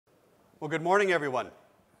Well, good morning, everyone.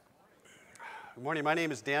 Good morning. My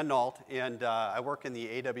name is Dan Nault, and I work in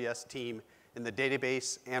the AWS team in the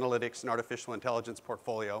Database, Analytics, and Artificial Intelligence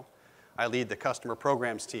portfolio. I lead the Customer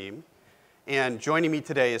Programs team. And joining me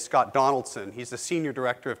today is Scott Donaldson. He's the Senior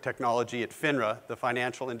Director of Technology at FINRA, the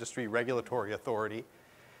Financial Industry Regulatory Authority.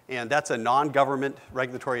 And that's a non-government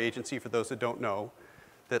regulatory agency, for those that don't know,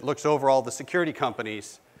 that looks over all the security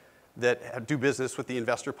companies that do business with the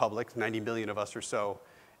investor public, 90 million of us or so.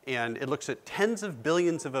 And it looks at tens of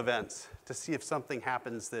billions of events to see if something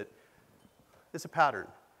happens that is a pattern,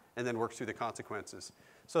 and then works through the consequences.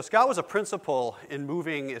 So Scott was a principal in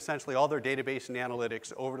moving essentially all their database and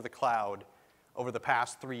analytics over to the cloud over the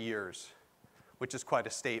past 3 years, which is quite a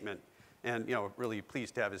statement. And really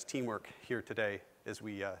pleased to have his teamwork here today as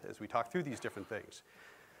we talk through these different things.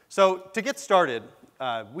 So to get started,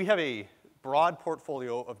 we have a broad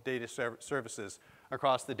portfolio of data services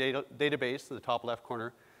across the database in the top left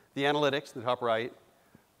corner, the analytics in the top right,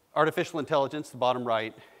 artificial intelligence, the bottom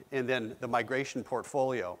right, and then the migration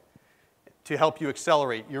portfolio to help you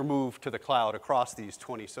accelerate your move to the cloud across these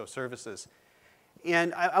 20 so services.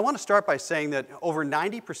 And I want to start by saying that over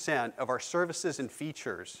 90% of our services and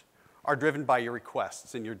features are driven by your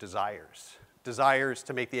requests and your desires. Desires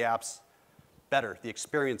to make the apps better, the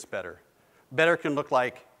experience better. Better can look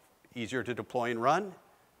like easier to deploy and run,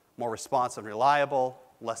 more responsive and reliable,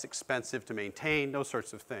 less expensive to maintain, those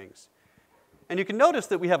sorts of things. And you can notice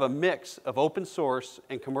that we have a mix of open source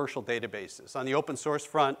and commercial databases. On the open source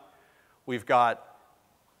front, we've got,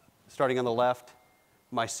 starting on the left,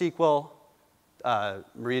 MySQL,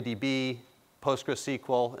 MariaDB,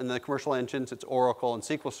 PostgreSQL, and the commercial engines, it's Oracle and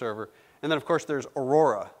SQL Server. And then, of course, there's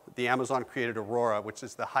Aurora, the Amazon-created Aurora, which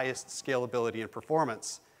is the highest scalability and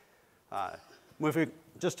performance. Moving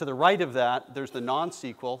just to the right of that, there's the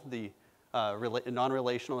non-SQL, the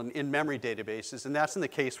non-relational and in-memory databases, and that's in the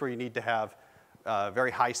case where you need to have very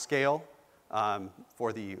high scale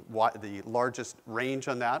for the largest range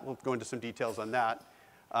on that. We'll go into some details on that.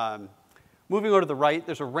 Moving over to the right,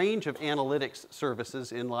 there's a range of analytics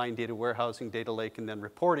services, inline data warehousing, data lake, and then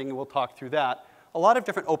reporting, and we'll talk through that. A lot of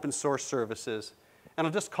different open source services, and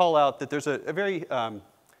I'll just call out that there's a very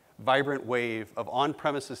vibrant wave of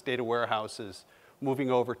on-premises data warehouses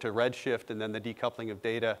moving over to Redshift and then the decoupling of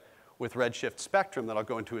data with Redshift Spectrum that I'll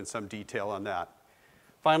go into in some detail on that.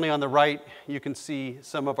 Finally, on the right, you can see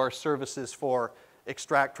some of our services for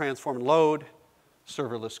extract, transform, and load,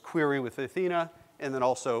 serverless query with Athena, and then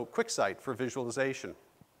also QuickSight for visualization.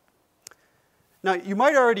 Now, you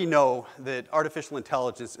might already know that artificial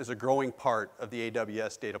intelligence is a growing part of the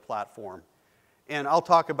AWS data platform. And I'll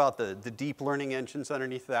talk about the deep learning engines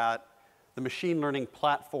underneath that, the machine learning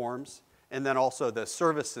platforms, and then also the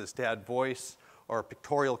services to add voice or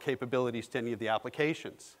pictorial capabilities to any of the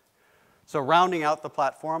applications. So rounding out the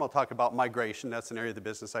platform, I'll talk about migration. That's an area of the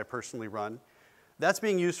business I personally run. That's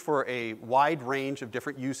being used for a wide range of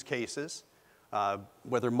different use cases,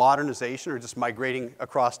 whether modernization or just migrating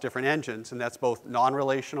across different engines, and that's both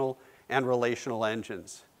non-relational and relational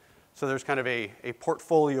engines. So there's kind of a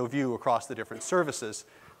portfolio view across the different services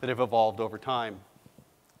that have evolved over time.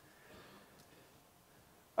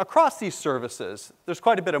 Across these services, there's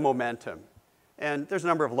quite a bit of momentum. And there's a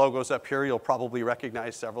number of logos up here. You'll probably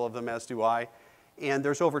recognize several of them, as do I. And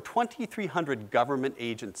there's over 2,300 government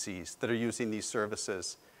agencies that are using these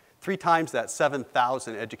services. 3 times that,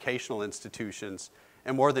 7,000 educational institutions,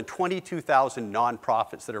 and more than 22,000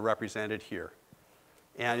 nonprofits that are represented here.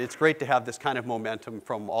 And it's great to have this kind of momentum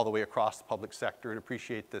from all the way across the public sector and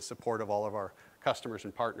appreciate the support of all of our customers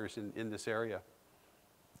and partners in this area.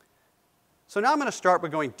 So now I'm going to start by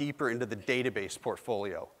going deeper into the database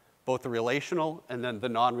portfolio, both the relational and then the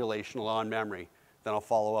non-relational on memory. Then I'll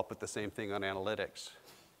follow up with the same thing on analytics.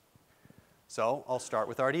 So I'll start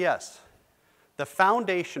with RDS. The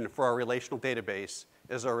foundation for our relational database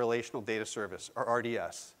is our relational data service, or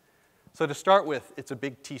RDS. So to start with, it's a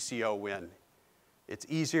big TCO win. It's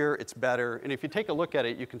easier, it's better, and if you take a look at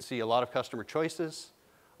it, you can see a lot of customer choices,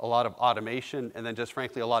 a lot of automation, and then just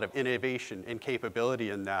frankly a lot of innovation and capability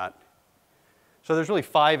in that. So there's really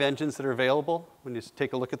 5 engines that are available. When you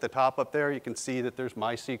take a look at the top up there, you can see that there's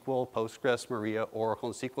MySQL, Postgres, Maria, Oracle,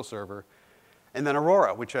 and SQL Server. And then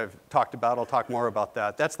Aurora, which I've talked about. I'll talk more about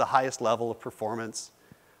that. That's the highest level of performance,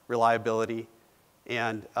 reliability.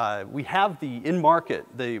 And we have in market,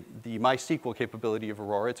 the MySQL capability of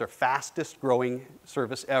Aurora. It's our fastest growing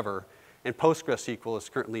service ever. And PostgreSQL is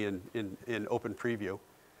currently in open preview.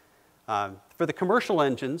 For the commercial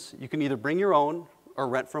engines, you can either bring your own or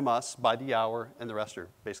rent from us by the hour, and the rest are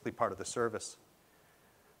basically part of the service.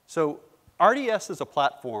 So RDS is a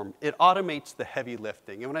platform. It automates the heavy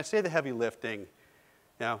lifting. And when I say the heavy lifting,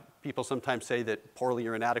 People sometimes say that poorly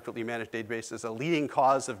or inadequately managed database is a leading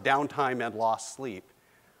cause of downtime and lost sleep.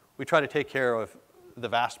 We try to take care of the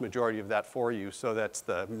vast majority of that for you. So that's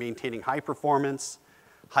the maintaining high performance,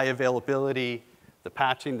 high availability, the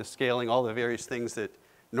patching, the scaling, all the various things that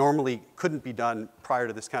normally couldn't be done prior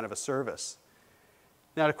to this kind of a service.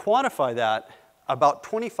 Now, to quantify that, about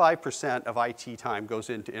 25% of IT time goes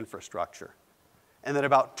into infrastructure, and then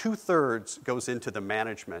about 2/3 goes into the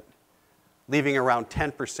management, leaving around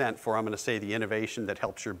 10% for, I'm going to say, the innovation that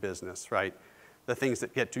helps your business, right? The things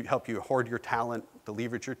that get to help you hoard your talent, to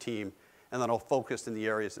leverage your team, and then all focused in the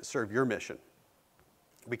areas that serve your mission.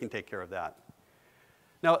 We can take care of that.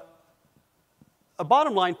 Now, a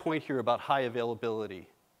bottom line point here about high availability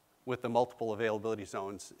with the multiple availability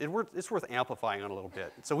zones, it's worth amplifying on a little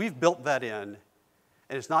bit. So we've built that in,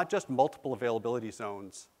 and it's not just multiple availability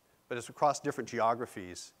zones, but it's across different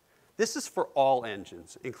geographies. This is for all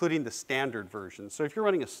engines, including the standard version. So if you're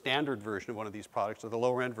running a standard version of one of these products, or the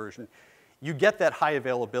lower end version, you get that high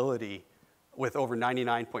availability with over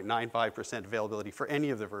 99.95% availability for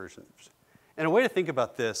any of the versions. And a way to think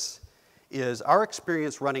about this is our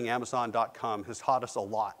experience running Amazon.com has taught us a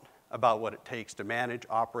lot about what it takes to manage,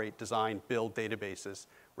 operate, design, build databases,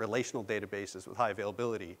 relational databases with high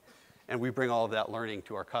availability. And we bring all of that learning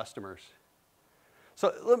to our customers.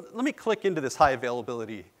 So let me click into this high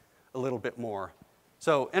availability a little bit more.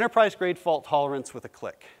 So enterprise-grade fault tolerance with a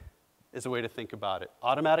click is a way to think about it.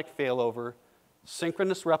 Automatic failover,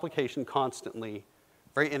 synchronous replication constantly,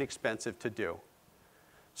 very inexpensive to do.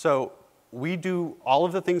 So we do all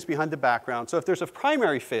of the things behind the background. So if there's a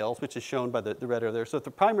primary fails, which is shown by the red arrow there, so if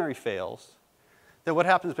the primary fails, then what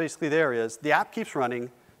happens basically there is the app keeps running,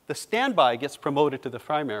 the standby gets promoted to the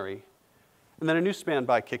primary, and then a new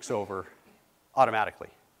standby kicks over automatically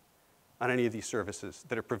on any of these services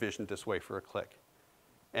that are provisioned this way for a click.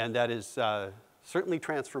 And that is certainly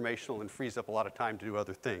transformational and frees up a lot of time to do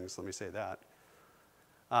other things, let me say that.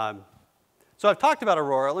 So I've talked about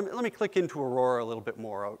Aurora. Let me click into Aurora a little bit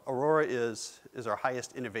more. Aurora is our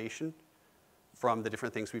highest innovation from the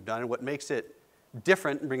different things we've done. And what makes it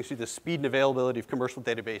different and brings you the speed and availability of commercial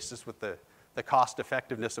databases with the cost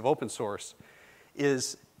effectiveness of open source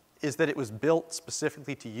is that it was built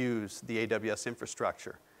specifically to use the AWS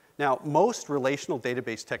infrastructure. Now, most relational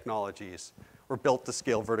database technologies were built to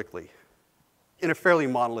scale vertically in a fairly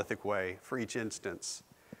monolithic way for each instance.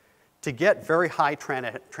 To get very high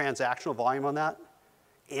transactional volume on that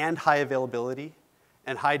and high availability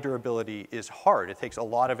and high durability is hard. It takes a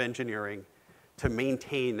lot of engineering to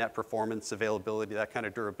maintain that performance, availability, that kind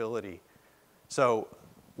of durability. So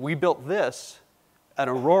we built this at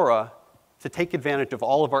Aurora to take advantage of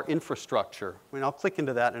all of our infrastructure. I mean, I'll click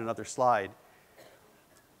into that in another slide.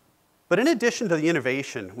 But in addition to the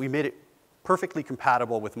innovation, we made it perfectly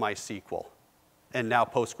compatible with MySQL and now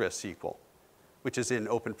PostgreSQL, which is in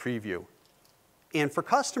open preview. And for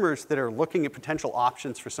customers that are looking at potential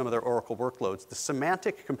options for some of their Oracle workloads, the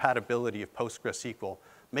semantic compatibility of PostgreSQL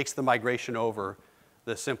makes the migration over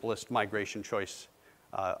the simplest migration choice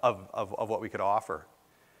of what we could offer.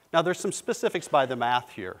 Now, there's some specifics by the math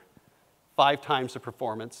here. 5 times the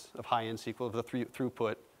performance of high-end SQL, of the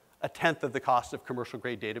throughput, 1/10 of the cost of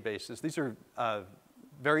commercial-grade databases. These are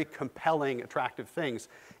very compelling, attractive things.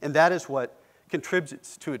 And that is what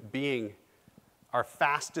contributes to it being our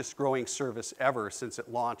fastest growing service ever since it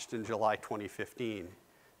launched in July 2015.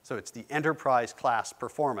 So it's the enterprise class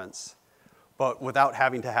performance, but without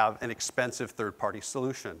having to have an expensive third-party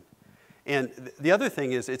solution. And the other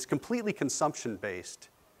thing is it's completely consumption-based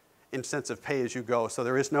in sense of pay-as-you-go, so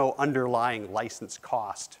there is no underlying license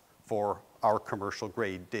cost for our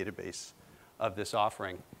commercial-grade database of this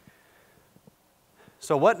offering.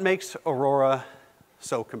 So what makes Aurora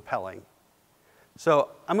so compelling?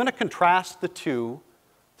 So I'm going to contrast the two,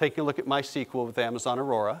 taking a look at MySQL with Amazon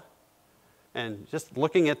Aurora. And just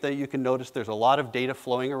looking at that, you can notice there's a lot of data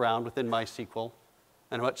flowing around within MySQL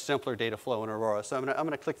and a much simpler data flow in Aurora. So I'm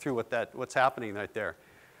going to click through what's happening right there.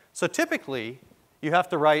 So typically, you have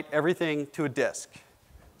to write everything to a disk.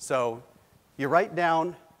 So you write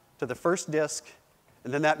down to the first disk,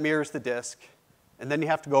 and then that mirrors the disk. And then you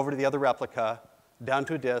have to go over to the other replica, down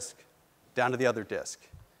to a disk, down to the other disk.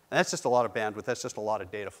 And that's just a lot of bandwidth. That's just a lot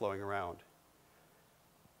of data flowing around.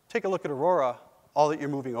 Take a look at Aurora. All that you're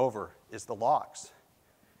moving over is the logs.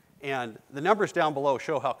 And the numbers down below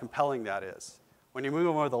show how compelling that is. When you move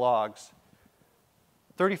over the logs,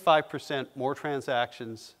 35% more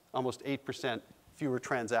transactions, almost 8% fewer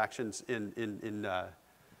transactions in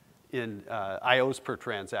IOs per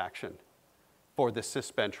transaction for the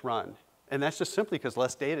sysbench run. And that's just simply because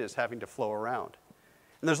less data is having to flow around.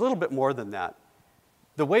 And there's a little bit more than that.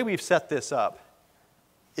 The way we've set this up,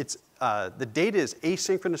 The data is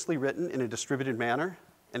asynchronously written in a distributed manner,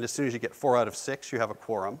 and as soon as you get 4 out of 6, you have a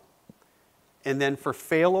quorum. And then for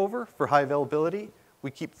failover, for high availability,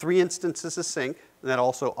 we keep 3 instances of sync, and that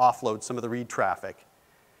also offloads some of the read traffic.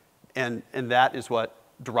 And that is what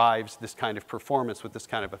drives this kind of performance with this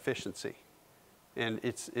kind of efficiency. And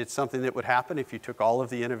it's something that would happen if you took all of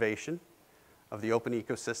the innovation of the open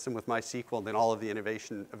ecosystem with MySQL and then all of the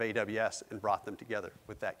innovation of AWS and brought them together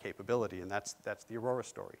with that capability. And that's the Aurora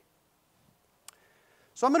story.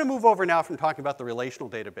 So I'm going to move over now from talking about the relational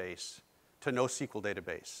database to NoSQL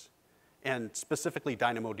database, and specifically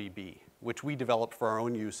DynamoDB, which we developed for our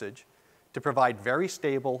own usage to provide very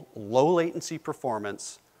stable, low latency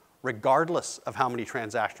performance regardless of how many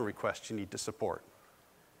transactional requests you need to support.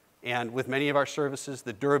 And with many of our services,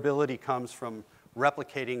 the durability comes from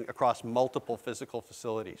replicating across multiple physical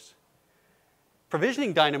facilities.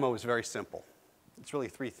 Provisioning Dynamo is very simple. It's really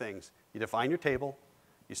 3 things. You define your table,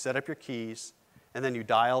 you set up your keys, and then you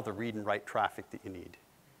dial the read and write traffic that you need.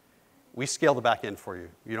 We scale the back end for you.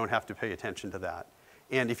 You don't have to pay attention to that.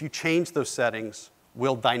 And if you change those settings,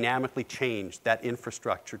 we'll dynamically change that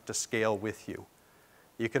infrastructure to scale with you.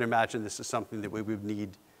 You can imagine this is something that we would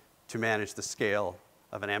need to manage the scale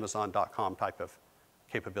of an Amazon.com type of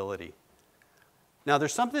capability. Now,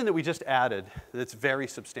 there's something that we just added that's very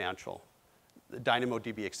substantial, the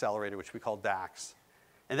DynamoDB accelerator, which we call DAX.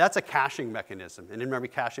 And that's a caching mechanism, an in-memory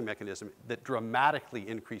caching mechanism that dramatically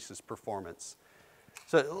increases performance.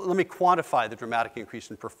 So let me quantify the dramatic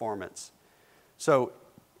increase in performance. So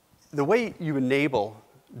the way you enable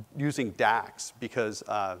using DAX, because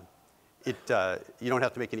you don't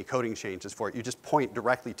have to make any coding changes for it. You just point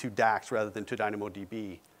directly to DAX rather than to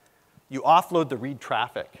DynamoDB. You offload the read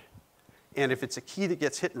traffic. And if it's a key that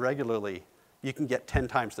gets hit regularly, you can get 10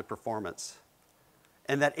 times the performance.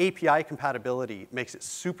 And that API compatibility makes it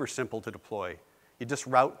super simple to deploy. You just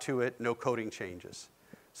route to it, no coding changes.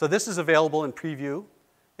 So this is available in preview.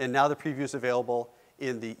 And now the preview is available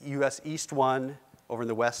in the US East 1, over in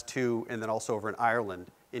the West 2, and then also over in Ireland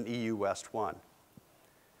in EU West 1.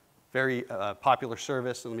 Very popular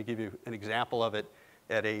service, and let me give you an example of it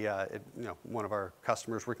at one of our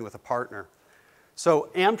customers working with a partner. So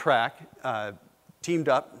Amtrak teamed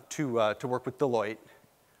up to work with Deloitte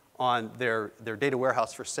on their data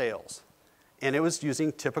warehouse for sales. And it was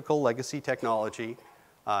using typical legacy technology,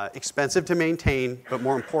 expensive to maintain, but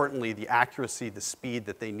more importantly, the accuracy, the speed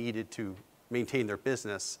that they needed to maintain their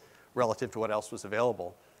business relative to what else was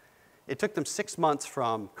available. It took them 6 months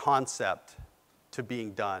from concept to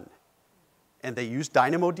being done. And they used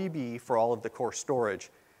DynamoDB for all of the core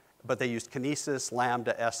storage, but they used Kinesis,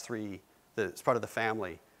 Lambda, S3 as part of the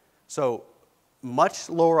family. So much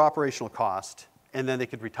lower operational cost, and then they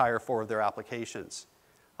could retire 4 of their applications.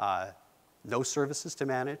 No services to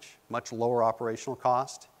manage, much lower operational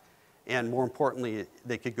cost, and more importantly,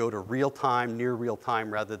 they could go to real-time, near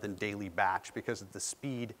real-time, rather than daily batch because of the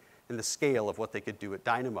speed and the scale of what they could do at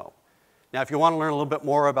Dynamo. Now, if you want to learn a little bit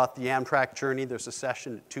more about the Amtrak journey, there's a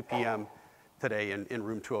session at 2 p.m. today in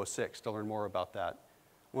room 206 to learn more about that.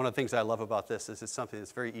 One of the things I love about this is it's something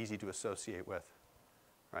that's very easy to associate with,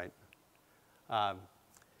 right?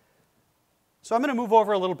 So I'm going to move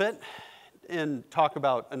over a little bit and talk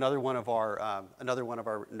about another one of our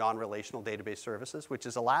non-relational database services, which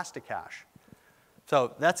is Elasticache.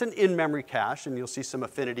 So that's an in-memory cache, and you'll see some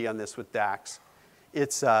affinity on this with DAX.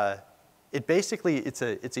 It's a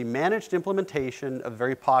managed implementation of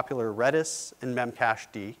very popular Redis and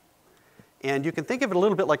Memcached. And you can think of it a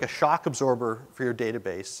little bit like a shock absorber for your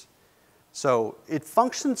database. So it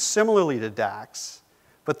functions similarly to DAX,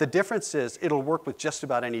 but the difference is it'll work with just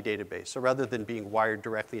about any database. So rather than being wired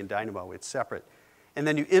directly in Dynamo, it's separate. And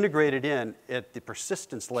then you integrate it in at the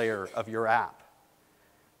persistence layer of your app.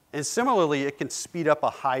 And similarly, it can speed up a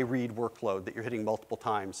high read workload that you're hitting multiple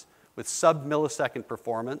times with sub-millisecond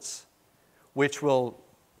performance, which will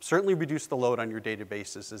certainly reduce the load on your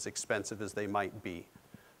databases, as expensive as they might be.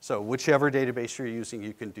 So whichever database you're using,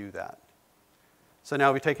 you can do that. So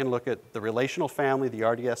now we've taken a look at the relational family, the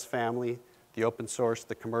RDS family, the open source,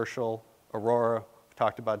 the commercial, Aurora. We've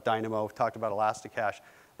talked about Dynamo. We've talked about Elasticache.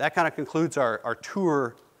 That kind of concludes our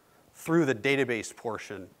tour through the database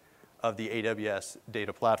portion of the AWS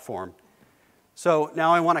data platform. So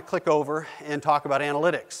now I want to click over and talk about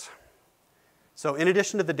analytics. So in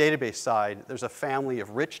addition to the database side, there's a family of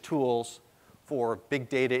rich tools for big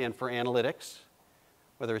data and for analytics,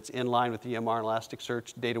 whether it's in line with EMR and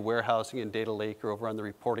Elasticsearch, data warehousing and data lake, or over on the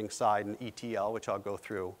reporting side and ETL, which I'll go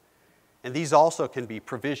through. And these also can be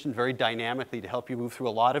provisioned very dynamically to help you move through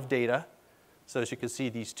a lot of data. So as you can see,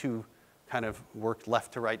 these two kind of work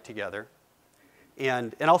left to right together.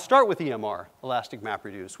 And I'll start with EMR, Elastic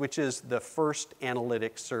MapReduce, which is the first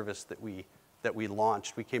analytics service that we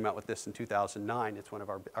launched. We came out with this in 2009. It's one of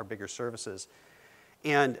our bigger services.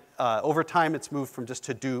 And over time, it's moved from just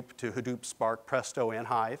Hadoop to Hadoop, Spark, Presto, and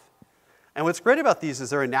Hive. And what's great about these is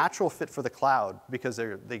they're a natural fit for the cloud because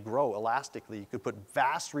they grow elastically. You can put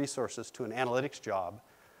vast resources to an analytics job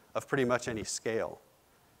of pretty much any scale.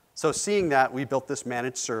 So seeing that, we built this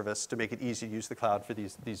managed service to make it easy to use the cloud for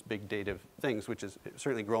these big data things, which has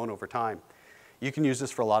certainly grown over time. You can use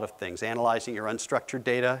this for a lot of things, analyzing your unstructured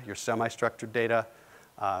data, your semi-structured data.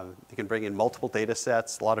 You can bring in multiple data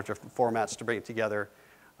sets, a lot of different formats to bring it together.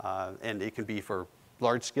 And it can be for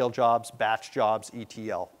large-scale jobs, batch jobs,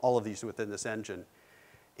 ETL, all of these within this engine.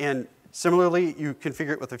 And similarly, you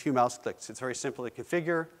configure it with a few mouse clicks. It's very simple to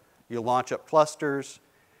configure. You launch up clusters.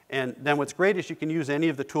 And then what's great is you can use any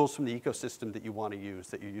of the tools from the ecosystem that you want to use,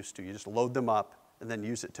 that you're used to. You just load them up and then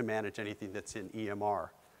use it to manage anything that's in EMR.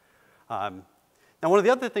 Now, one of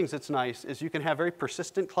the other things that's nice is you can have very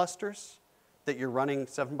persistent clusters that you're running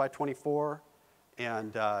 7x24.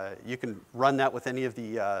 And you can run that with any of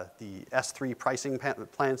the S3 pricing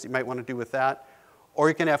plans you might want to do with that. Or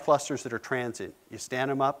you can have clusters that are transient. You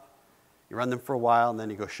stand them up, you run them for a while, and then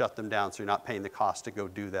you go shut them down so you're not paying the cost to go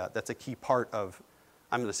do that. That's a key part of,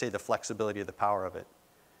 I'm going to say, the flexibility of the power of it.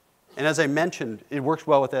 And as I mentioned, it works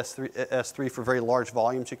well with S3 for very large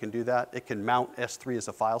volumes. You can do that. It can mount S3 as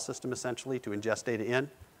a file system, essentially, to ingest data in.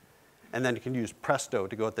 And then you can use Presto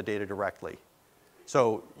to go at the data directly.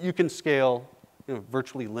 So you can scale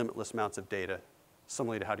virtually limitless amounts of data,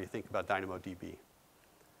 similarly to how do you think about DynamoDB.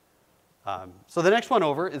 So the next one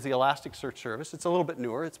over is the Elasticsearch service. It's a little bit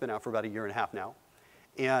newer. It's been out for about 1.5 years now.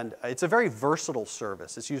 And it's a very versatile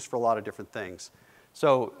service. It's used for a lot of different things.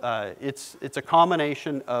 So it's a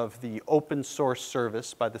combination of the open source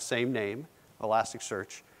service by the same name,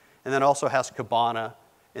 Elasticsearch, and then also has Kibana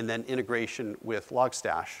and then integration with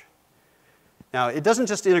Logstash. Now, it doesn't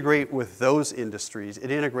just integrate with those industries. It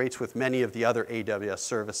integrates with many of the other AWS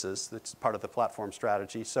services. That's part of the platform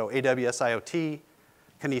strategy. So AWS IoT,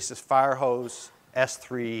 Kinesis Firehose,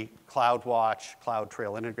 S3, CloudWatch,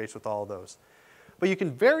 CloudTrail integrates with all of those. But you can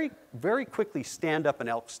very, very quickly stand up an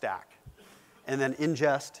Elk stack and then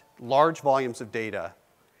ingest large volumes of data.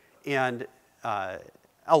 And a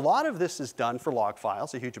lot of this is done for log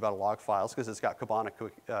files, a huge amount of log files, because it's got Kibana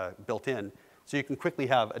built in. So you can quickly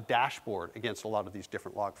have a dashboard against a lot of these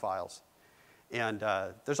different log files. And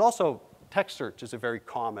there's also text search is a very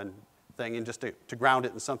common thing. And just to ground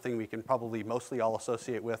it in something we can probably mostly all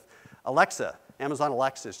associate with, Alexa, Amazon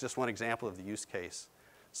Alexa is just one example of the use case.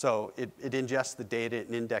 So it ingests the data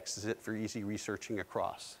and indexes it for easy researching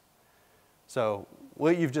across. So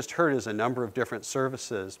what you've just heard is a number of different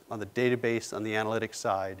services on the database, on the analytics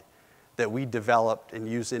side, that we developed and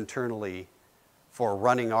use internally for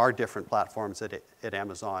running our different platforms at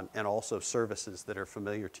Amazon, and also services that are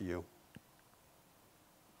familiar to you.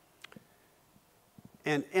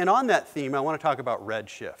 And on that theme, I want to talk about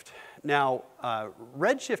Redshift. Now,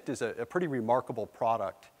 Redshift is a pretty remarkable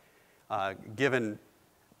product, given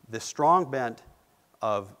the strong bent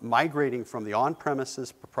of migrating from the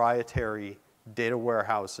on-premises proprietary data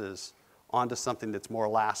warehouses onto something that's more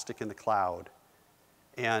elastic in the cloud.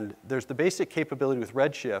 And there's the basic capability with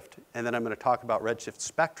Redshift, and then I'm going to talk about Redshift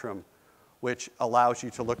Spectrum, which allows you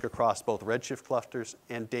to look across both Redshift clusters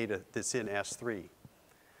and data that's in S3.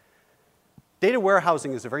 Data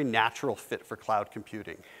warehousing is a very natural fit for cloud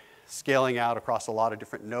computing, scaling out across a lot of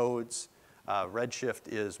different nodes. Redshift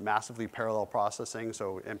is massively parallel processing,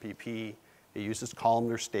 so MPP. It uses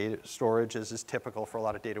columnar storage, as is typical for a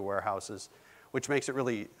lot of data warehouses, which makes it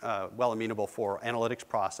really well amenable for analytics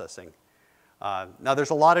processing. Now, there's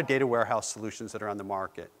a lot of data warehouse solutions that are on the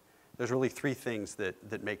market. There's really 3 things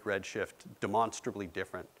that make Redshift demonstrably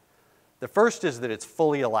different. The first is that it's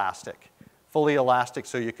fully elastic. Fully elastic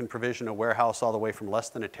so you can provision a warehouse all the way from less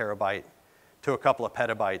than a terabyte to a couple of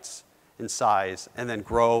petabytes in size, and then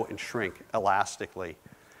grow and shrink elastically.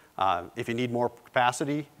 If you need more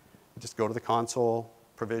capacity, just go to the console,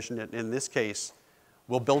 provision it. In this case,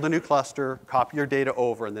 we'll build a new cluster, copy your data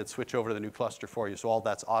over, and then switch over to the new cluster for you. So all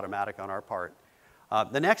that's automatic on our part.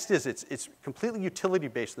 The next is it's completely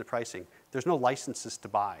utility-based in the pricing. There's no licenses to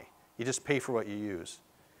buy. You just pay for what you use.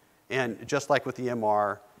 And just like with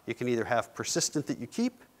EMR, you can either have persistent that you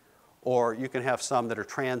keep, or you can have some that are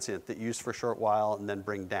transient that you use for a short while and then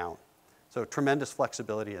bring down. So tremendous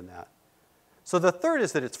flexibility in that. So the third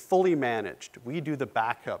is that it's fully managed. We do the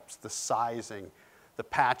backups, the sizing, the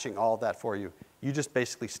patching, all of that for you. You just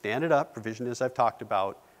basically stand it up, provision as I've talked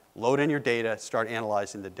about, load in your data, start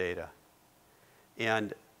analyzing the data.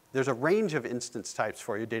 And there's a range of instance types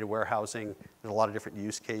for you, data warehousing. There's a lot of different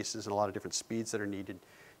use cases and a lot of different speeds that are needed.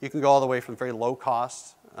 You can go all the way from very low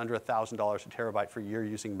cost, under $1,000 a terabyte for a year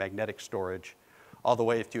using magnetic storage, all the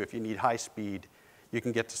way to, if you need high speed, you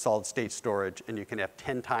can get to solid state storage and you can have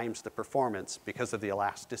 10 times the performance because of the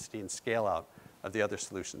elasticity and scale out of the other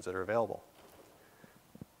solutions that are available.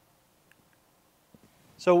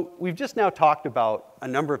 So we've just now talked about a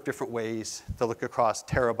number of different ways to look across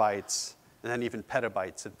terabytes and then even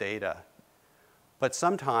petabytes of data. But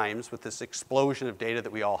sometimes with this explosion of data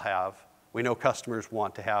that we all have, we know customers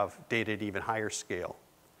want to have data at even higher scale.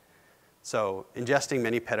 So ingesting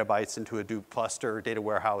many petabytes into a Hadoop cluster or data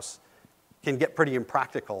warehouse can get pretty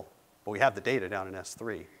impractical, but we have the data down in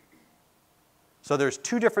S3. So there's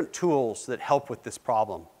two different tools that help with this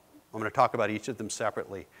problem. I'm going to talk about each of them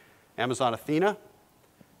separately. Amazon Athena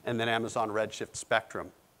and then Amazon Redshift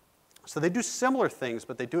Spectrum. So they do similar things,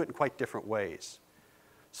 but they do it in quite different ways.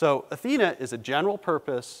 So Athena is a general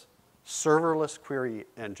purpose serverless query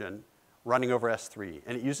engine running over S3,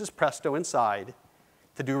 and it uses Presto inside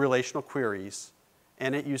to do relational queries,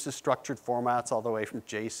 and it uses structured formats all the way from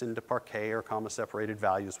JSON to Parquet or comma-separated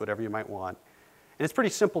values, whatever you might want. And it's pretty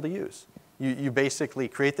simple to use. You basically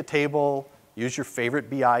create the table, use your favorite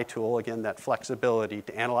BI tool, again, that flexibility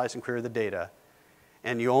to analyze and query the data,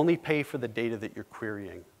 and you only pay for the data that you're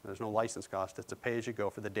querying. There's no license cost. It's a pay-as-you-go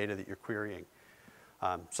for the data that you're querying.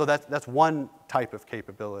 So that's one type of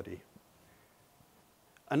capability.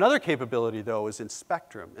 Another capability, though, is in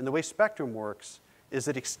Spectrum. And the way Spectrum works is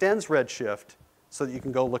it extends Redshift so that you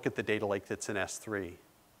can go look at the data lake that's in S3.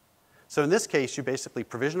 So in this case, you basically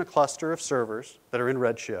provision a cluster of servers that are in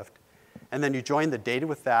Redshift, and then you join the data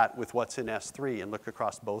with that with what's in S3 and look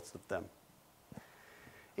across both of them.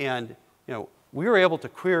 And we were able to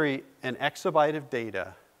query an exabyte of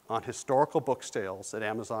data on historical book sales at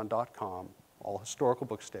Amazon.com, all historical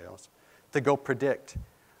book sales, to go predict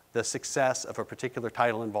the success of a particular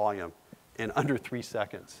title and volume in under 3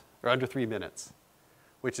 seconds, or under 3 minutes,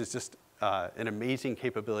 which is just an amazing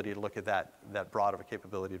capability to look at that broad of a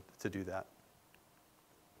capability to do that.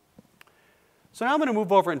 So now I'm going to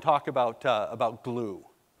move over and talk about Glue.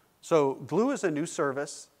 So Glue is a new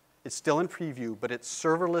service. It's still in preview, but it's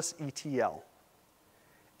serverless ETL.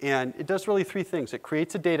 And it does really 3 things. It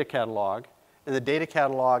creates a data catalog, and the data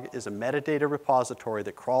catalog is a metadata repository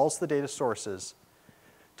that crawls the data sources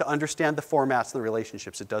to understand the formats and the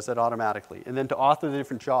relationships. It does that automatically. And then to author the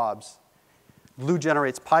different jobs, Glue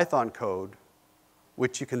generates Python code,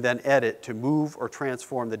 which you can then edit to move or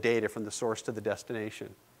transform the data from the source to the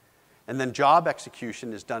destination. And then job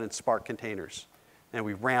execution is done in Spark containers. And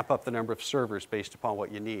we ramp up the number of servers based upon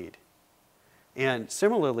what you need. And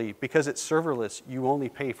similarly, because it's serverless, you only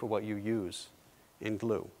pay for what you use in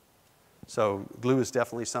Glue. So Glue is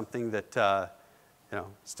definitely something that,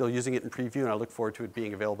 still using it in preview, and I look forward to it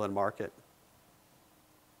being available in market.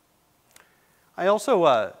 I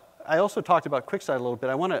also talked about QuickSight a little bit.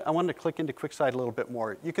 I wanted to click into QuickSight a little bit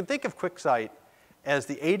more. You can think of QuickSight as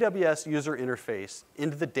the AWS user interface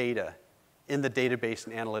into the data in the database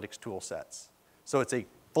and analytics tool sets. So it's a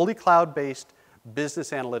fully cloud-based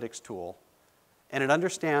business analytics tool, and it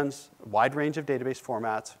understands a wide range of database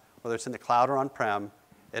formats, whether it's in the cloud or on-prem.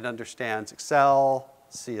 It understands Excel,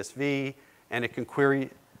 CSV, and it can query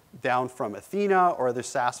down from Athena or other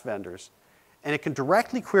SaaS vendors. And it can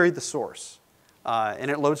directly query the source.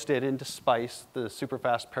 And it loads data into Spice, the super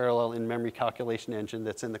fast parallel in-memory calculation engine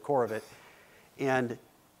that's in the core of it. And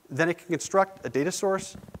then it can construct a data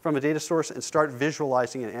source from a data source and start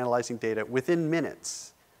visualizing and analyzing data within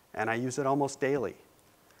minutes. And I use it almost daily.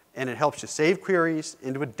 And it helps you save queries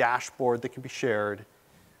into a dashboard that can be shared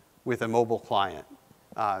with a mobile client.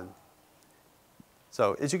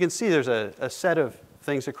 So as you can see, there's a set of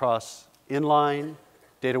things across inline,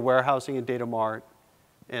 data warehousing and data mart,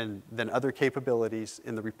 and then other capabilities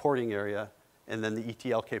in the reporting area, and then the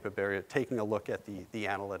ETL capability, taking a look at the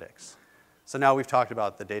analytics. So now we've talked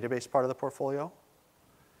about the database part of the portfolio,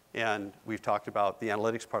 and we've talked about the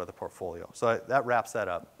analytics part of the portfolio. So that wraps that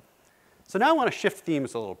up. So now I want to shift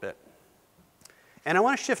themes a little bit. And I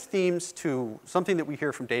want to shift themes to something that we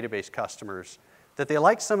hear from database customers, that they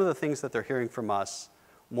like some of the things that they're hearing from us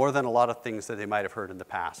more than a lot of things that they might have heard in the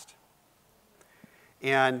past.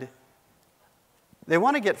 And they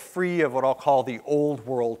want to get free of what I'll call the old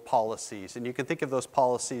world policies. And you can think of those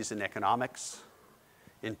policies in economics,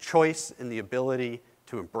 in choice, in the ability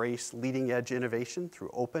to embrace leading edge innovation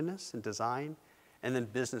through openness and design, and then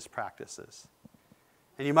business practices.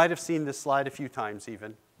 And you might have seen this slide a few times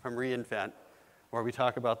even from reInvent, where we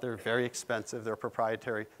talk about they're very expensive, they're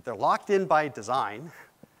proprietary, they're locked in by design,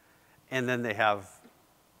 and then they have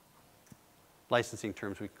licensing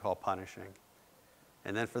terms we call punishing.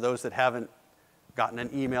 And then for those that haven't gotten an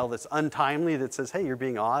email that's untimely that says, hey, you're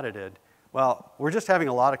being audited, well, we're just having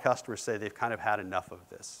a lot of customers say they've kind of had enough of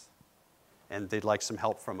this, and they'd like some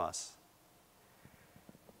help from us.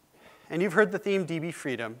 And you've heard the theme DB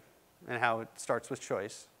freedom and how it starts with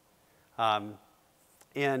choice.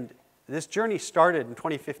 And this journey started in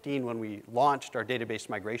 2015 when we launched our database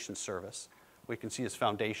migration service. We can see as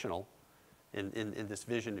foundational in this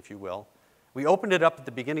vision, if you will. We opened it up at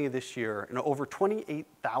the beginning of this year, and over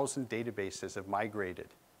 28,000 databases have migrated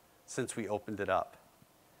since we opened it up.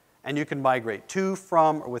 And you can migrate to,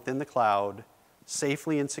 from, or within the cloud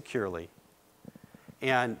safely and securely.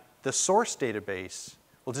 And the source database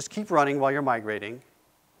will just keep running while you're migrating.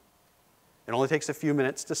 It only takes a few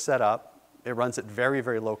minutes to set up. It runs at very,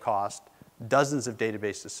 very low cost. Dozens of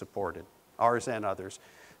databases supported, ours and others.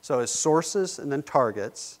 So as sources and then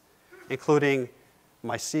targets, including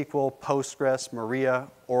MySQL, Postgres, Maria,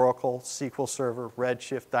 Oracle, SQL Server,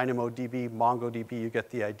 Redshift, DynamoDB, MongoDB, you get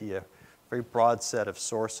the idea. Very broad set of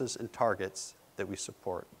sources and targets that we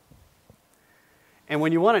support. And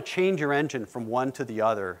when you want to change your engine from one to the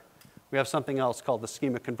other, we have something else called the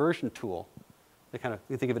schema conversion tool.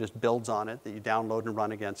 You think of it as builds on it that you download and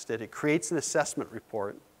run against it. It creates an assessment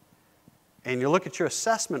report. And you look at your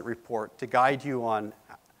assessment report to guide you on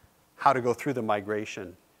how to go through the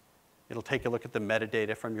migration. It'll take a look at the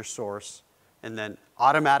metadata from your source and then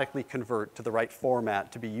automatically convert to the right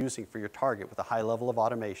format to be using for your target with a high level of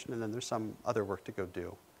automation, and then there's some other work to go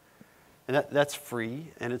do. And that's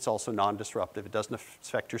free, and it's also non-disruptive. It doesn't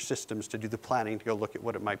affect your systems to do the planning to go look at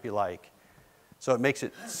what it might be like. So it makes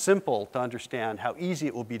it simple to understand how easy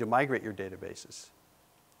it will be to migrate your databases.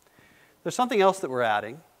 There's something else that we're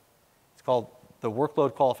adding. It's called the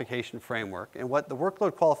Workload Qualification Framework. And what the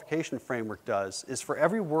Workload Qualification Framework does is for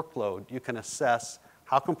every workload, you can assess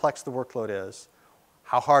how complex the workload is,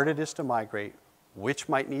 how hard it is to migrate, which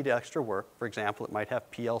might need extra work. For example, it might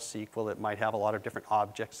have PL SQL. It might have a lot of different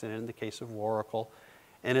objects in it in the case of Oracle.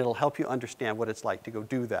 And it'll help you understand what it's like to go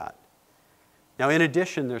do that. Now, in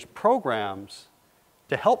addition, there's programs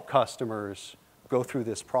to help customers go through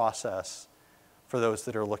this process for those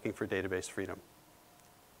that are looking for database freedom.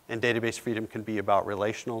 And database freedom can be about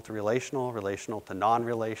relational to relational, relational to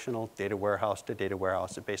non-relational, data warehouse to data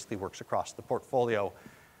warehouse. It basically works across the portfolio,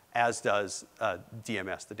 as does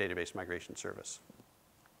DMS, the Database Migration Service.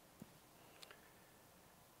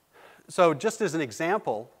 So just as an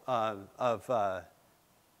example of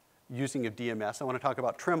using of DMS, I want to talk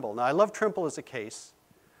about Trimble. Now, I love Trimble as a case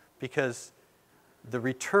because the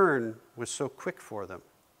return was so quick for them.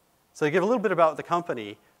 So to give a little bit about the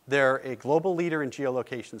company, they're a global leader in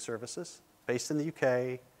geolocation services, based in the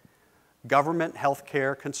UK, government,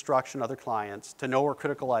 healthcare, construction, other clients, to know where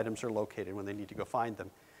critical items are located when they need to go find them.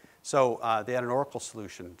 So they had an Oracle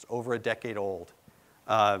solution. It's over a decade old.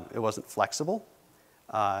 It wasn't flexible,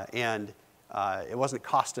 and it wasn't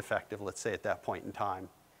cost effective, let's say, at that point in time.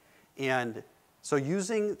 And so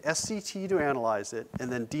using SCT to analyze it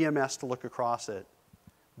and then DMS to look across it,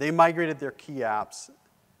 they migrated their key apps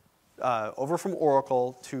over from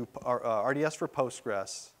Oracle to RDS for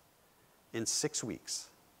Postgres in 6 weeks.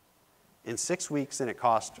 In 6 weeks, and it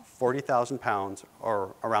cost 40,000 pounds,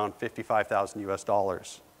 or around 55,000 US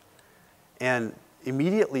dollars. And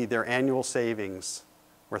immediately, their annual savings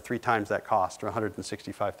were 3 times that cost, or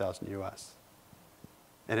 165,000 US.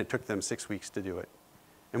 And it took them 6 weeks to do it.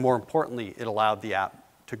 And more importantly, it allowed the app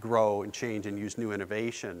to grow and change and use new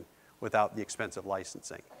innovation without the expense of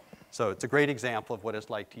licensing. So it's a great example of what it's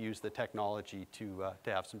like to use the technology to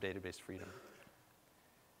have some database freedom.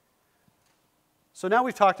 So now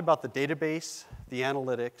we've talked about the database, the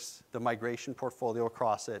analytics, the migration portfolio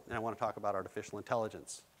across it, and I want to talk about artificial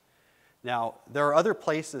intelligence. Now, there are other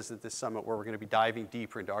places at this summit where we're going to be diving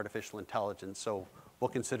deeper into artificial intelligence, so we'll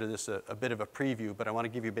consider this a bit of a preview, but I want to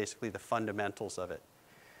give you basically the fundamentals of it.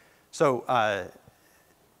 So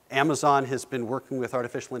Amazon has been working with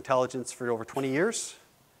artificial intelligence for over 20 years.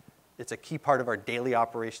 It's a key part of our daily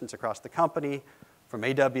operations across the company, from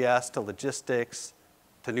AWS to logistics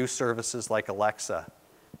to new services like Alexa.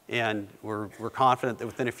 And we're confident that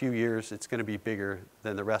within a few years, it's going to be bigger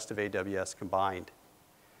than the rest of AWS combined.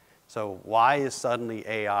 So why is suddenly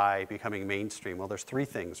AI becoming mainstream? Well, there's 3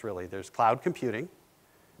 things, really. There's cloud computing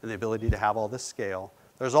and the ability to have all this scale.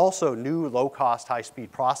 There's also new low-cost,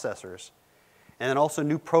 high-speed processors, and then also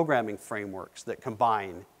new programming frameworks that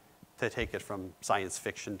combine to take it from science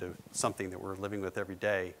fiction to something that we're living with every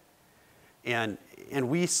day. And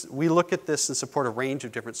we look at this and support a range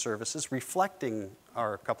of different services, reflecting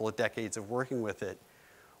our couple of decades of working with it,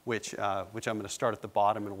 which I'm going to start at the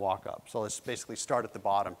bottom and walk up. So let's basically start at the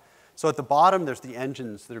bottom. So at the bottom, there's the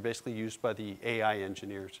engines that are basically used by the AI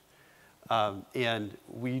engineers. And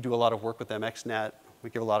we do a lot of work with MXNet. We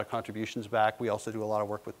give a lot of contributions back. We also do a lot of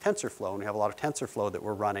work with TensorFlow, and we have a lot of TensorFlow that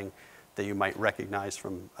we're running that you might recognize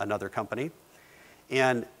from another company.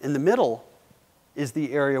 And in the middle is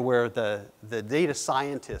the area where the data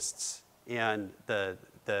scientists and the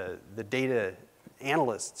data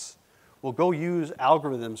analysts will go use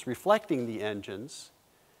algorithms reflecting the engines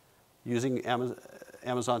using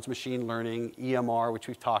Amazon's machine learning, EMR, which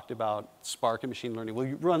we've talked about, Spark and machine learning.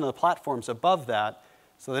 We'll run the platforms above that,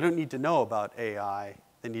 so they don't need to know about AI,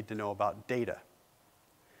 they need to know about data.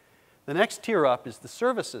 The next tier up is the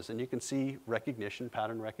services, and you can see recognition,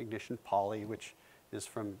 pattern recognition, Poly, which is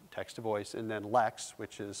from text to voice, and then Lex,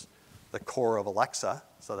 which is the core of Alexa,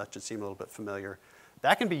 so that should seem a little bit familiar.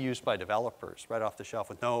 That can be used by developers right off the shelf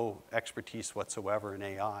with no expertise whatsoever in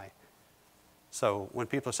AI. So when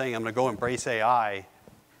people are saying, I'm going to go embrace AI,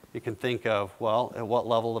 you can think of, well, at what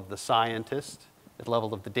level of the scientist, at the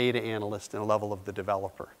level of the data analyst, and a level of the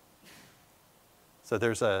developer. So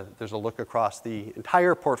there's a look across the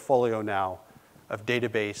entire portfolio now of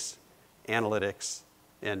database, analytics,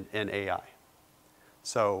 and AI.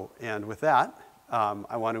 So, and with that,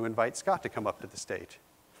 I want to invite Scott to come up to the stage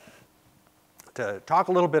to talk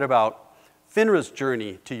a little bit about FINRA's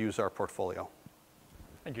journey to use our portfolio.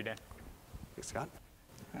 Thank you, Dan. Thanks, Scott.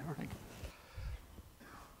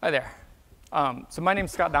 Hi there. So my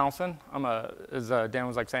name's Scott Donaldson. As Dan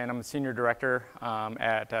was saying, I'm a senior director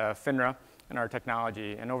at FINRA in our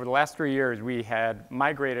technology. And over the last 3 years, we had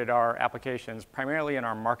migrated our applications, primarily in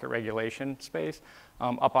our market regulation space,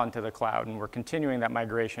 up onto the cloud. And we're continuing that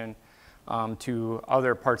migration to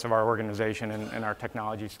other parts of our organization and our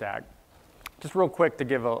technology stack. Just real quick to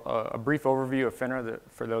give a brief overview of FINRA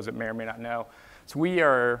for those that may or may not know. So we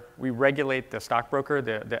regulate the stockbroker,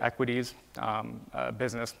 the equities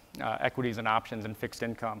business, equities and options and fixed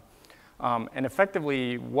income. And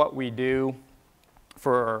effectively what we do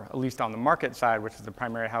for, at least on the market side, which is the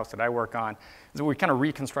primary house that I work on, is that we kind of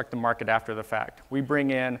reconstruct the market after the fact. We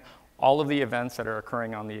bring in all of the events that are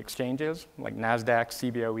occurring on the exchanges, like NASDAQ,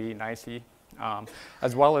 CBOE, NYSE,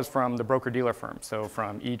 as well as from the broker-dealer firms, so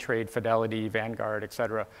from E-Trade, Fidelity, Vanguard, et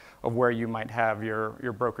cetera, of where you might have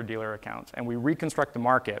your broker-dealer accounts. And we reconstruct the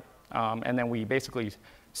market, and then we basically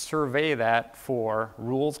survey that for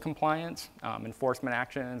rules compliance, enforcement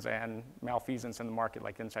actions, and malfeasance in the market,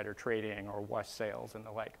 like insider trading or wash sales and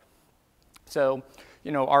the like. So,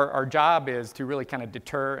 our job is to really kind of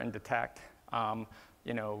deter and detect,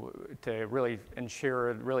 to really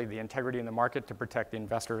ensure the integrity in the market to protect the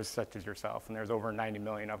investors such as yourself. And there's over 90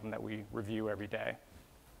 million of them that we review every day.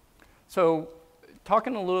 So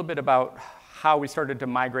talking a little bit about how we started to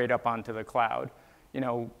migrate up onto the cloud,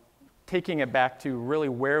 taking it back to really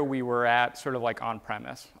where we were at sort of like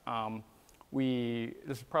on-premise.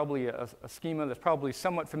 This is probably a schema that's probably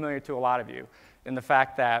somewhat familiar to a lot of you in the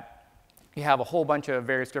fact that you have a whole bunch of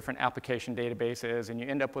various different application databases, and you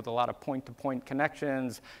end up with a lot of point-to-point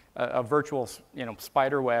connections, a virtual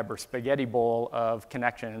spider web or spaghetti bowl of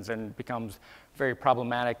connections, and becomes very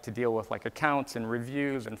problematic to deal with like accounts and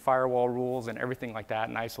reviews and firewall rules and everything like that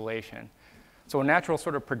in isolation. So a natural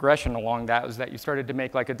sort of progression along that was that you started to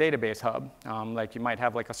make like a database hub. Like you might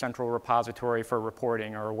have like a central repository for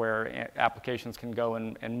reporting or where applications can go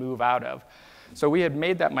and move out of. So we had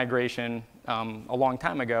made that migration a long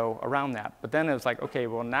time ago around that. But then it was like, okay,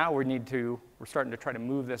 well now we're starting to try to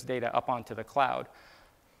move this data up onto the cloud.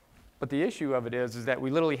 But the issue of it is that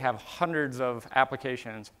we literally have hundreds of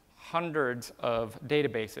applications, hundreds of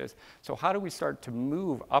databases. So how do we start to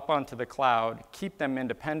move up onto the cloud, keep them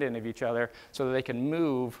independent of each other so that they can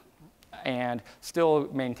move and still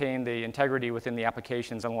maintain the integrity within the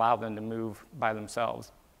applications and allow them to move by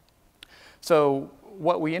themselves? So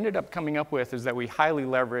what we ended up coming up with is that we highly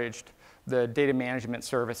leveraged the data management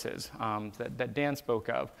services that Dan spoke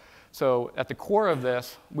of. So at the core of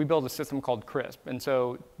this, we built a system called CRISP. And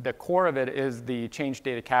so the core of it is the change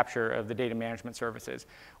data capture of the data management services.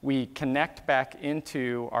 We connect back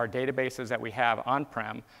into our databases that we have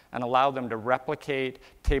on-prem and allow them to replicate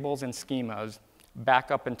tables and schemas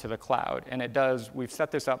back up into the cloud. And we've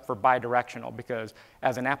set this up for bidirectional because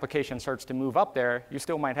as an application starts to move up there, you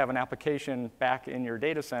still might have an application back in your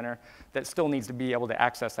data center that still needs to be able to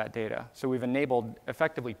access that data. So we've enabled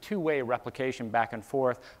effectively two-way replication back and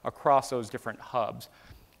forth across those different hubs.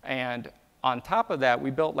 And on top of that,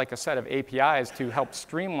 we built like a set of APIs to help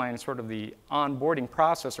streamline sort of the onboarding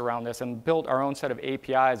process around this and built our own set of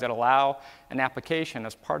APIs that allow an application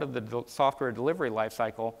as part of the software delivery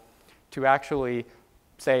lifecycle to actually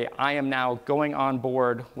say, I am now going on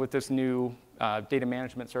board with this new data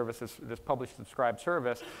management service, this publish subscribe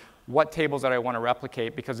service. what tables that I want to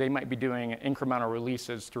replicate, because they might be doing incremental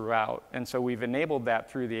releases throughout. And so we've enabled that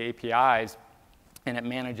through the APIs, and it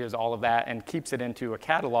manages all of that and keeps it into a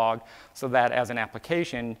catalog so that as an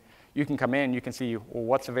application, you can come in, you can see, well,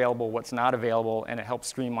 what's available, what's not available, and it helps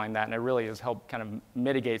streamline that. And it really has helped kind of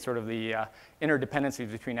mitigate sort of the interdependencies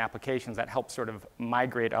between applications that help sort of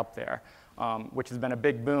migrate up there, which has been a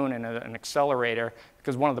big boon and an accelerator,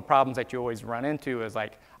 because one of the problems that you always run into is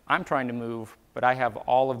like, I'm trying to move, but I have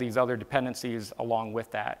all of these other dependencies along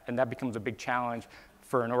with that. And that becomes a big challenge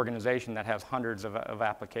for an organization that has hundreds of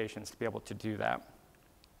applications to be able to do that.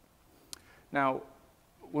 Now,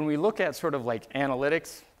 when we look at sort of like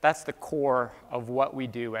analytics, that's the core of what we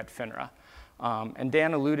do at FINRA. And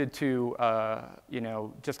Dan alluded to,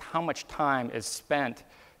 just how much time is spent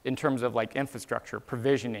in terms of like infrastructure,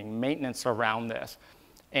 provisioning, maintenance around this.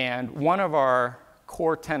 And one of our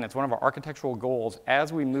core tenets, one of our architectural goals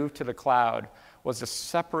as we moved to the cloud was to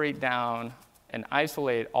separate down and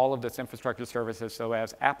isolate all of this infrastructure services, so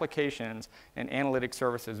as applications and analytic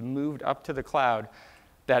services moved up to the cloud,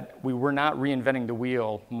 that we were not reinventing the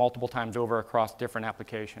wheel multiple times over across different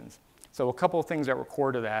applications. So a couple of things that were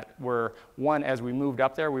core to that were, one, as we moved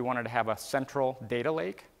up there, we wanted to have a central data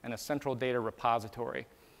lake and a central data repository.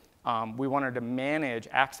 We wanted to manage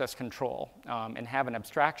access control and have an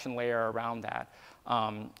abstraction layer around that.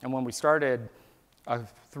 And when we started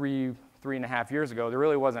 3.5 years ago, there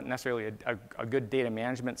really wasn't necessarily a good data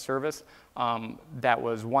management service that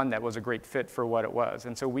was a great fit for what it was.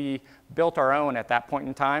 And so we built our own at that point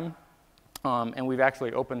in time, and we've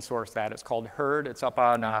actually open sourced that. It's called Herd. It's up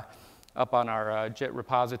on our JIT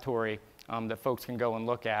repository that folks can go and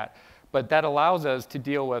look at. But that allows us to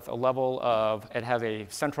deal with a level of, it has a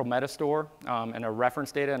central metastore and a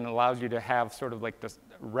reference data, and allows you to have sort of like this,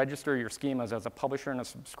 register your schemas as a publisher and a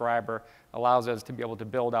subscriber, allows us to be able to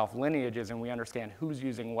build off lineages, and we understand who's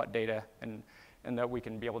using what data, and that we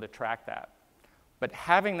can be able to track that. But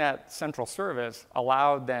having that central service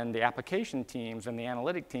allowed then the application teams and the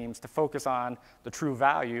analytic teams to focus on the true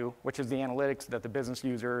value, which is the analytics that the business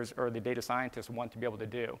users or the data scientists want to be able to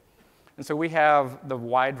do. And so we have the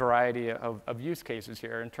wide variety of use cases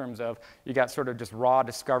here in terms of, you got sort of just raw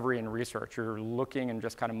discovery and research. You're looking and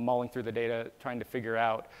just kind of mulling through the data, trying to figure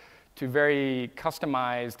out, to very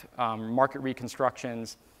customized market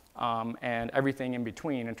reconstructions and everything in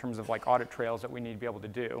between in terms of like audit trails that we need to be able to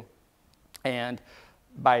do. And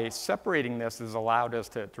by separating this has allowed us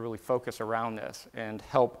to really focus around this and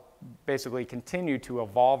help basically continue to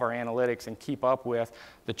evolve our analytics and keep up with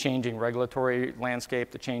the changing regulatory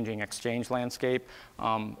landscape, the changing exchange landscape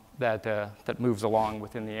that moves along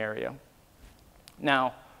within the area.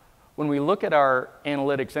 Now, when we look at our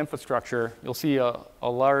analytics infrastructure, you'll see a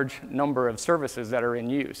large number of services that are in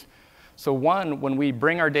use. So one, when we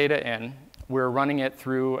bring our data in, we're running it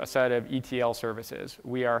through a set of ETL services.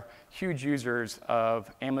 We are huge users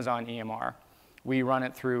of Amazon EMR. We run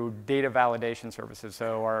it through data validation services.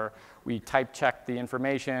 So we type check the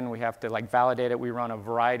information, we have to like validate it. We run a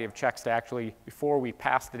variety of checks to actually, before we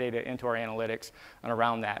pass the data into our analytics and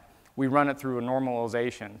around that. We run it through a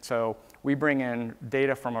normalization. So we bring in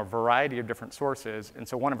data from a variety of different sources. And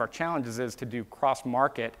so one of our challenges is to do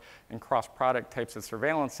cross-market and cross-product types of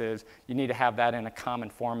surveillances. You need to have that in a common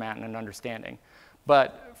format and an understanding.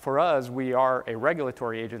 But for us, we are a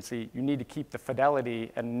regulatory agency. You need to keep the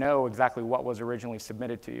fidelity and know exactly what was originally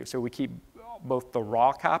submitted to you. So we keep both the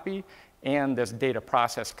raw copy and this data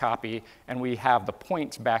process copy, and we have the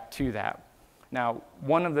points back to that. Now,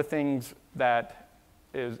 one of the things that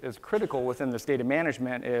is critical within this data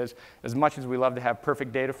management is, as much as we love to have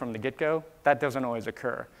perfect data from the get-go, that doesn't always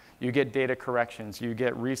occur. You get data corrections, you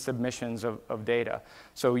get resubmissions of data.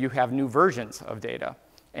 So you have new versions of data.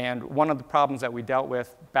 And one of the problems that we dealt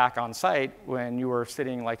with back on site when you were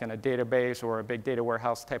sitting like in a database or a big data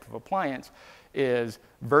warehouse type of appliance is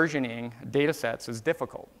versioning data sets is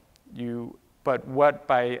difficult. But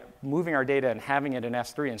by moving our data and having it in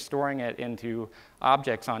S3 and storing it into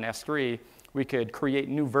objects on S3, we could create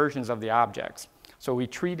new versions of the objects. So we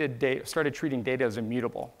started treating data as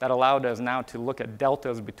immutable. That allowed us now to look at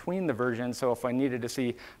deltas between the versions. So if I needed to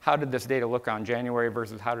see how did this data look on January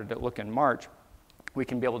versus how did it look in March, we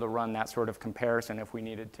can be able to run that sort of comparison if we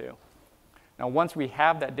needed to. Now, once we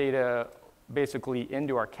have that data basically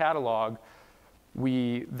into our catalog,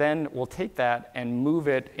 we then will take that and move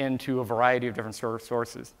it into a variety of different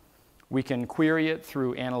sources. We can query it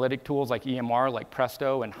through analytic tools like EMR, like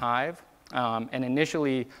Presto and Hive. And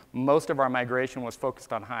initially, most of our migration was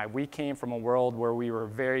focused on Hive. We came from a world where we were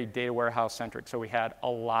very data warehouse centric, so we had a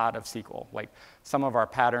lot of SQL. Like some of our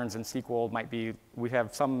patterns in SQL might be, we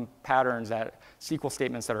have some patterns that SQL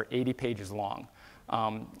statements that are 80 pages long.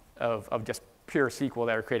 of just pure SQL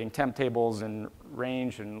that are creating temp tables and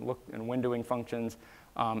range and look and windowing functions,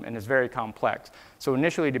 and it's very complex. So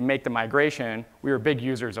initially, to make the migration, we were big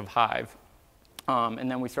users of Hive. And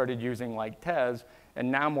then we started using like Tez,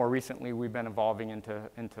 and now more recently, we've been evolving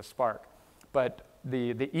into Spark. But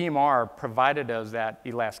the EMR provided us that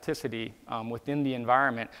elasticity within the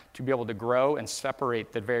environment to be able to grow and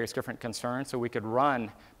separate the various different concerns, so we could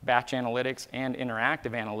run batch analytics and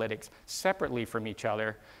interactive analytics separately from each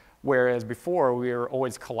other, whereas before we were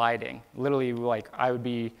always colliding. Literally, like I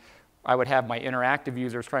would have my interactive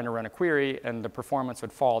users trying to run a query, and the performance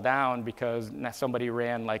would fall down because somebody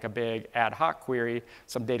ran like a big ad hoc query.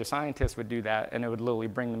 Some data scientists would do that, and it would literally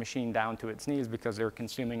bring the machine down to its knees because they were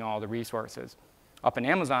consuming all the resources. Up in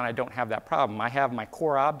Amazon, I don't have that problem. I have my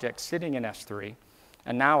core object sitting in S3,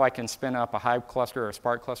 and now I can spin up a Hive cluster or a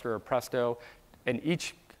Spark cluster or Presto, and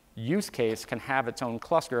each use case can have its own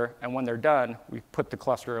cluster, and when they're done, we put the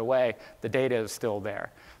cluster away. The data is still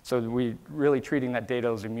there. So we're really treating that data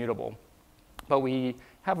as immutable. But we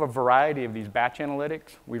have a variety of these batch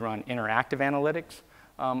analytics. We run interactive analytics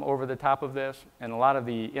over the top of this, and a lot of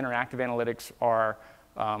the interactive analytics are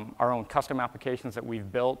our own custom applications that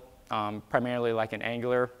we've built, primarily like in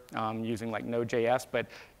Angular, using like Node.js, but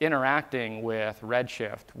interacting with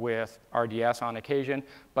Redshift, with RDS on occasion,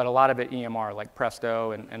 but a lot of it EMR, like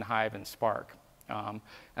Presto and Hive and Spark.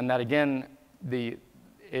 And that again,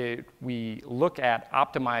 we look at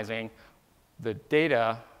optimizing the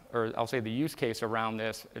data, or I'll say the use case around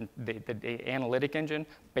this, the analytic engine,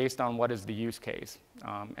 based on what is the use case.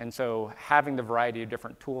 And so having the variety of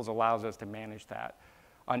different tools allows us to manage that.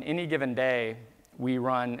 On any given day, we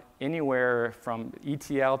run anywhere from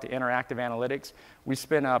ETL to interactive analytics. We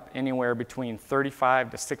spin up anywhere between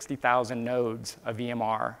 35 to 60,000 nodes of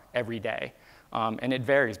EMR every day. And it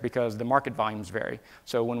varies because the market volumes vary.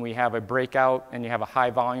 So when we have a breakout and you have a high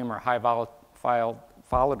volume or high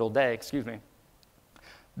volatile day,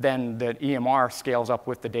 then the EMR scales up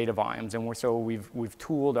with the data volumes. And so we've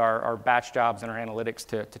tooled our batch jobs and our analytics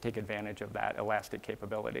to take advantage of that elastic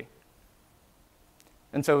capability.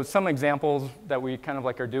 And so some examples that we kind of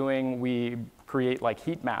like are doing, we create like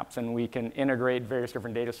heat maps, and we can integrate various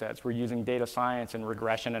different data sets. We're using data science and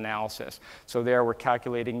regression analysis. So there we're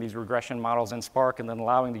calculating these regression models in Spark and then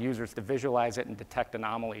allowing the users to visualize it and detect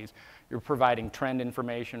anomalies. You're providing trend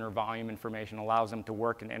information or volume information, allows them to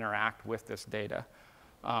work and interact with this data.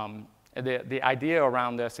 The idea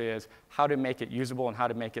around this is how to make it usable and how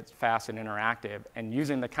to make it fast and interactive. And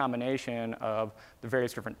using the combination of the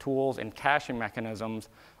various different tools and caching mechanisms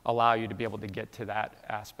allow you to be able to get to that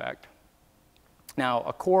aspect. Now,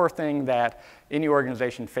 a core thing that any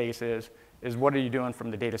organization faces is what are you doing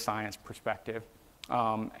from the data science perspective?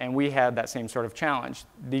 And we had that same sort of challenge.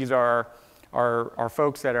 These are our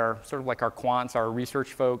folks that are sort of like our quants, our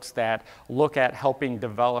research folks that look at helping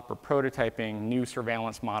develop or prototyping new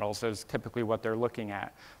surveillance models is typically what they're looking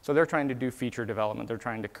at. So they're trying to do feature development. They're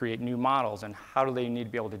trying to create new models, and how do they need to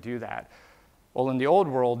be able to do that? Well, in the old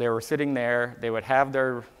world, they were sitting there. They would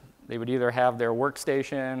either have their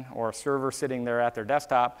workstation or a server sitting there at their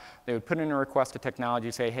desktop. They would put in a request to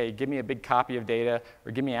technology, say, hey, give me a big copy of data,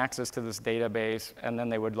 or give me access to this database, and then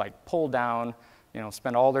they would like pull down,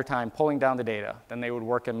 spend all their time pulling down the data. Then they would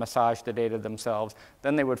work and massage the data themselves.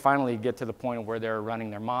 Then they would finally get to the point where they're running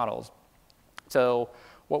their models. So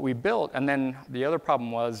what we built, and then the other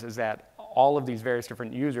problem is that all of these various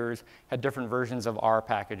different users had different versions of R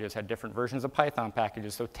packages, had different versions of Python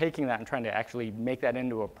packages. So taking that and trying to actually make that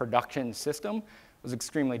into a production system was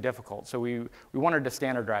extremely difficult. So we wanted to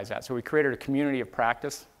standardize that. So we created a community of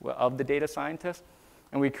practice of the data scientists,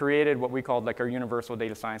 and we created what we called like our universal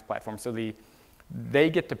data science platform. So they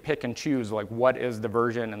get to pick and choose like what is the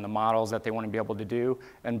version and the models that they want to be able to do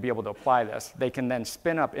and be able to apply this. They can then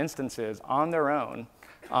spin up instances on their own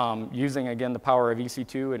using, again, the power of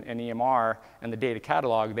EC2 and EMR and the data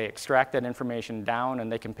catalog. They extract that information down,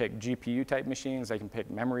 and they can pick GPU-type machines. They can pick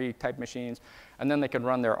memory-type machines. And then they can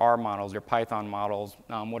run their R models, their Python models,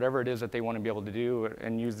 whatever it is that they want to be able to do,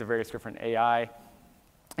 and use the various different AI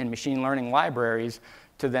and machine learning libraries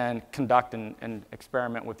to then conduct and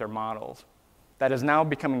experiment with their models. That is now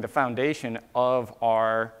becoming the foundation of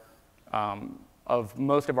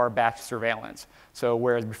most of our batch surveillance. So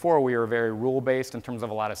whereas before we were very rule-based in terms of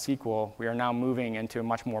a lot of SQL, we are now moving into a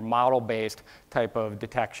much more model-based type of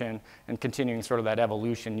detection and continuing sort of that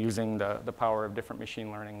evolution using the power of different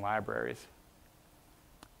machine learning libraries.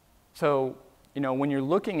 So when you're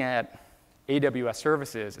looking at AWS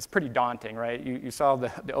services, it's pretty daunting, right? You saw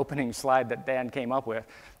the opening slide that Dan came up with.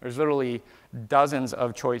 There's literally dozens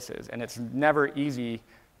of choices, and it's never easy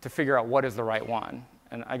to figure out what is the right one.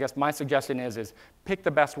 And I guess my suggestion is pick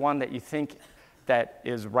the best one that you think that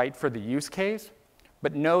is right for the use case,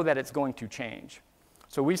 but know that it's going to change.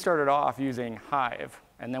 So we started off using Hive,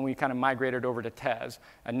 and then we kind of migrated over to Tez.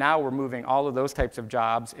 And now we're moving all of those types of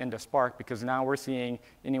jobs into Spark because now we're seeing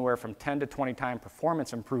anywhere from 10 to 20 time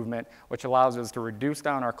performance improvement, which allows us to reduce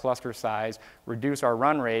down our cluster size, reduce our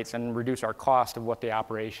run rates, and reduce our cost of what the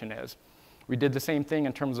operation is. We did the same thing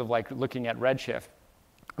in terms of like looking at Redshift.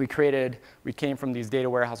 We came from these data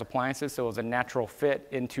warehouse appliances, so it was a natural fit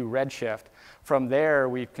into Redshift. From there,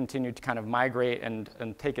 we've continued to kind of migrate and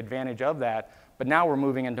take advantage of that. But now we're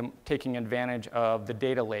moving into taking advantage of the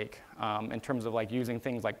data lake in terms of like using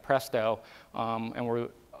things like Presto, and we're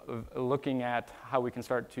looking at how we can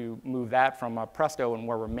start to move that from Presto and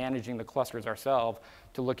where we're managing the clusters ourselves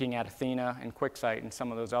to looking at Athena and QuickSight and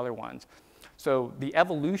some of those other ones. So the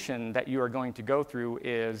evolution that you are going to go through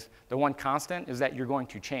is, the one constant is that you're going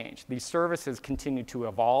to change. These services continue to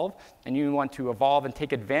evolve, and you want to evolve and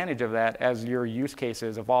take advantage of that as your use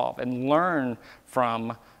cases evolve and learn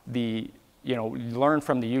from the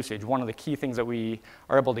usage. One of the key things that we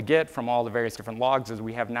are able to get from all the various different logs is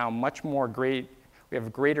we have now we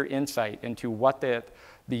have greater insight into what the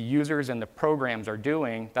users and the programs are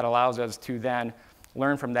doing that allows us to then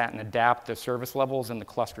learn from that and adapt the service levels and the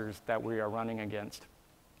clusters that we are running against.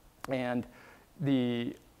 And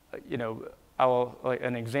an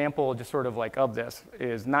example just sort of like of this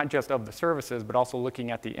is not just of the services, but also looking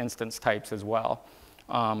at the instance types as well.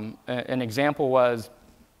 An example was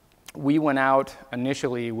we went out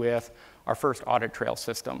initially with our first audit trail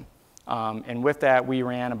system. And with that, we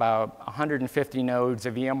ran about 150 nodes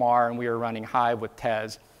of EMR, and we were running Hive with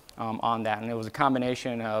Tez on that. And it was a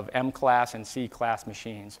combination of M-class and C-class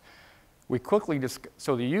machines. We quickly,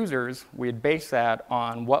 so the users, we had based that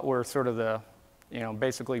on what were sort of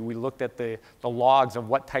basically we looked at the logs of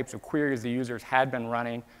what types of queries the users had been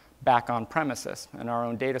running back on premises in our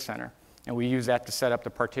own data center. And we used that to set up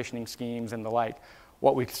the partitioning schemes and the like.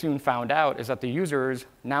 What we soon found out is that the users,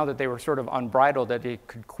 now that they were sort of unbridled, that they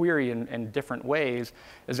could query in different ways,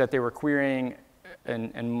 is that they were querying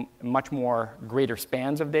in much more greater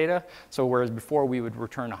spans of data. So whereas before we would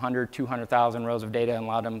return 100, 200,000 rows of data and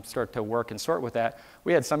allow them to start to work and sort with that,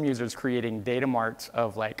 we had some users creating data marts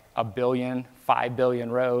of like 1 billion, 5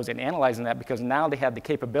 billion rows and analyzing that because now they had the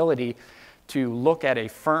capability to look at a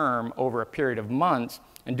firm over a period of months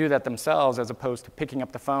and do that themselves as opposed to picking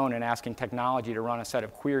up the phone and asking technology to run a set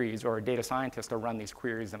of queries or a data scientist to run these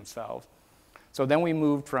queries themselves. So then we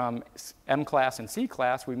moved from M-class and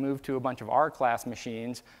C-class, we moved to a bunch of R-class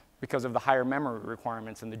machines because of the higher memory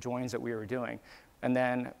requirements and the joins that we were doing. And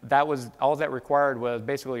then all that required was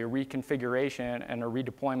basically a reconfiguration and a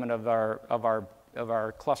redeployment of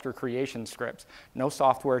our cluster creation scripts. No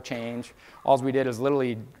software change. All we did is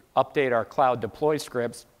literally update our cloud deploy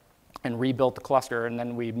scripts and rebuilt the cluster, and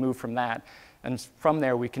then we moved from that. And from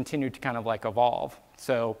there, we continued to kind of like evolve.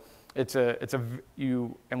 So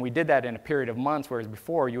and we did that in a period of months, whereas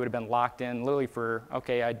before you would have been locked in literally for,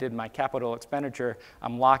 okay, I did my capital expenditure,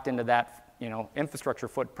 I'm locked into that infrastructure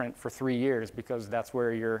footprint for 3 years because that's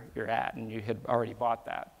where you're at, and you had already bought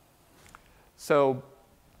that. So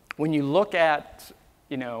when you look at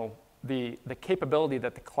the capability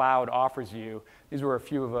that the cloud offers you, these were a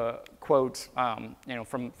few of the quotes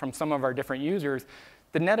from some of our different users.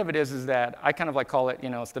 The net of it is that I kind of like call it,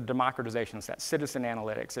 it's the democratization, it's that citizen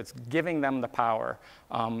analytics. It's giving them the power.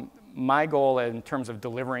 My goal in terms of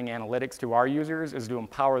delivering analytics to our users is to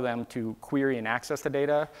empower them to query and access the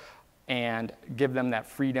data and give them that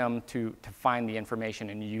freedom to find the information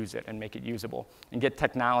and use it and make it usable and get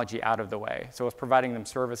technology out of the way. So it's providing them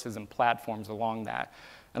services and platforms along that.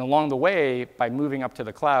 And along the way, by moving up to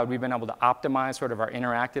the cloud, we've been able to optimize sort of our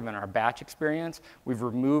interactive and our batch experience. We've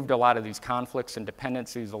removed a lot of these conflicts and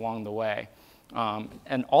dependencies along the way.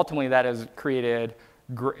 And ultimately, that has created,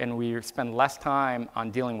 and we spend less time on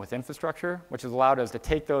dealing with infrastructure, which has allowed us to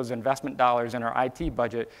take those investment dollars in our IT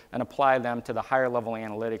budget and apply them to the higher level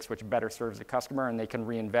analytics, which better serves the customer, and they can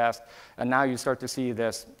reinvest. And now you start to see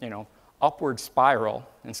this, upward spiral.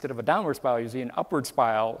 Instead of a downward spiral, you see an upward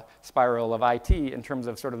spiral of IT in terms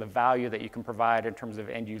of sort of the value that you can provide in terms of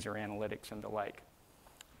end user analytics and the like.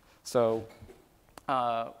 So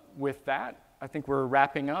with that, I think we're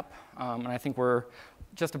wrapping up, and I think we're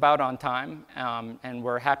just about on time, and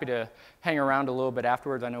we're happy to hang around a little bit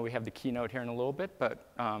afterwards. I know we have the keynote here in a little bit,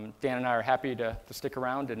 but Dan and I are happy to stick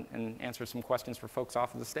around and answer some questions for folks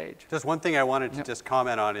off of the stage. Just one thing I wanted to just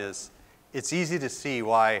comment on is it's easy to see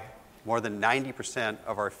why more than 90%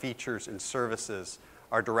 of our features and services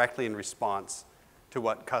are directly in response to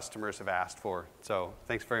what customers have asked for. So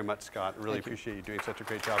thanks very much, Scott. Really appreciate you doing such a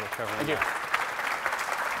great job of covering that.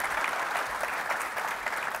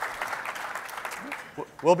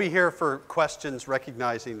 we'll be here for questions,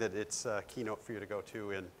 recognizing that it's a keynote for you to go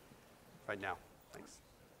to in right now. Thanks.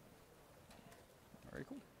 Very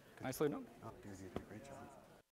cool. Nicely done. Oh, you did a great job.